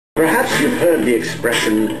Perhaps you've heard the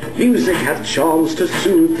expression, music hath charms to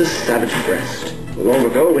soothe the savage breast. Long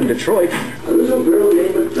ago in Detroit, a little girl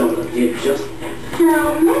named Madonna did just... So,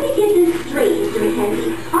 let me get this straight, Mr.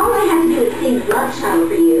 Mackenzie. All I have to do is sing Love Child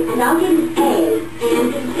for you, and I'll get an A.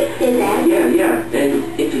 And is that? Yeah.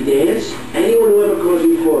 And if you dance, anyone who ever calls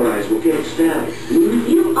you Four Eyes will get stabbed.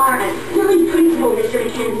 You are a silly principal, Mr.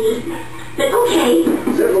 Mackenzie. But okay.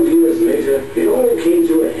 Several years later, it all came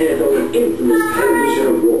to a head on an infamous television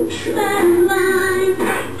award show.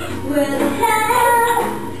 Where the hell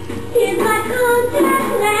is my contact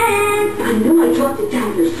lens? I know I dropped it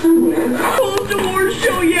down here somewhere. Hold the award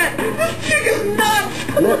show yet! This chick is nuts!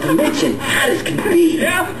 Not to mention, hot as can be.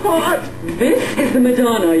 Yeah, hot! This is the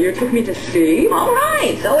Madonna you took me to see? All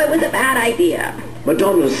right, so it was a bad idea.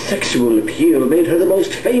 Madonna's sexual appeal made her the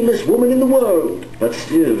most famous woman in the world. But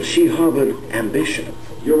still, she harbored ambition.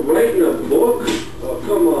 You're writing a book? Oh,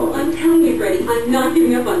 come on. I'm telling you, Freddie, I'm not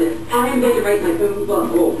giving up on this. I am going to write my own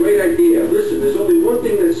book. Oh, great idea. Listen, there's only one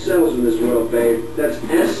thing that sells in this world, babe. That's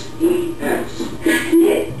S-E-X. That's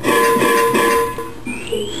it.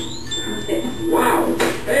 Wow.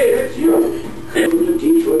 Hey, that's you. And the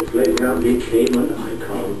Detroit playground became an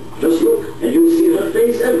icon. Just look, and you'll see her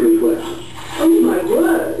face everywhere. Oh, my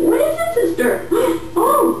word. What is it, sister?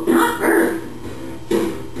 Oh, not her.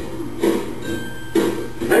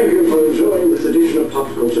 Thank you for enjoying this edition of Pop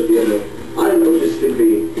Culture Theater. I noticed,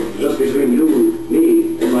 Stimpy, just between you,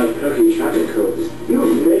 me, and my perky traffic codes, you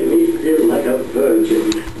made me feel like a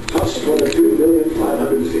virgin. Touched for the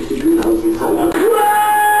 2,562,000.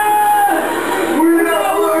 We're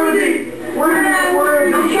not worthy! We're not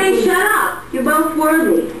worthy! Okay, shut up. You're both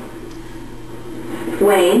worthy.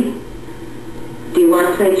 Wayne, do you want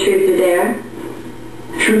to play Truth or Dare?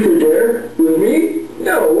 Truth or Dare? With me?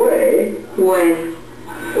 No way. Way.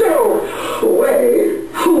 No way.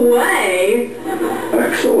 Way?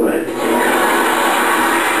 Excellent.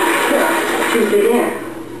 Truth or Dare?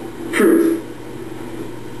 Truth.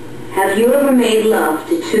 Have you ever made love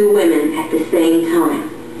to two women at the same time?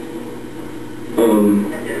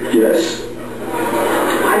 Yes.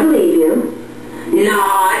 I believe you.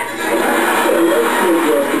 Not.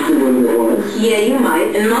 Yeah, you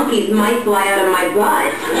might. And monkeys might fly out of my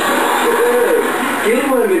butt. Good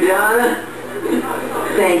one, Madonna.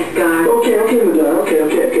 Thanks, God. Okay, Madonna.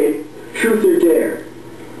 Okay. Truth or Dare?